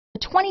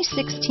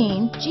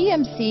2016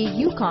 GMC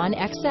Yukon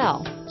XL.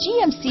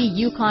 GMC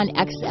Yukon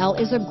XL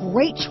is a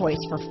great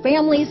choice for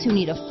families who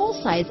need a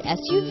full-size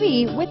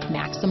SUV with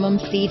maximum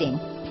seating.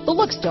 The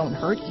looks don't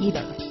hurt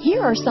either.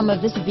 Here are some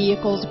of this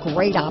vehicle's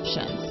great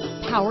options: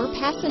 power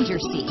passenger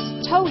seat,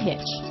 tow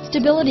hitch,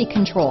 stability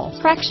control,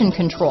 traction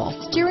control,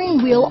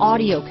 steering wheel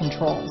audio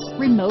controls,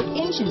 remote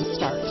engine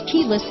start,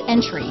 keyless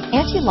entry,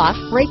 anti-lock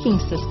braking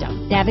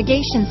system,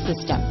 navigation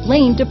system,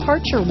 lane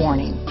departure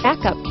warning,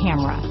 backup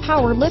camera,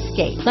 power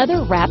liftgate,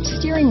 leather wrapped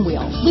steering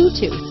wheel,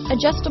 Bluetooth,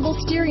 adjustable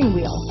steering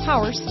wheel,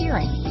 power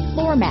steering,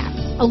 floor mats,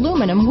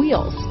 aluminum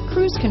wheels,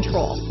 cruise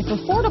control. If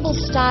affordable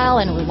style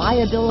and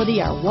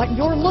reliability are what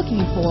you're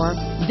looking for,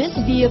 this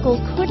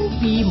vehicle couldn't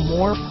be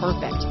more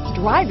perfect.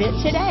 Drive it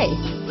today.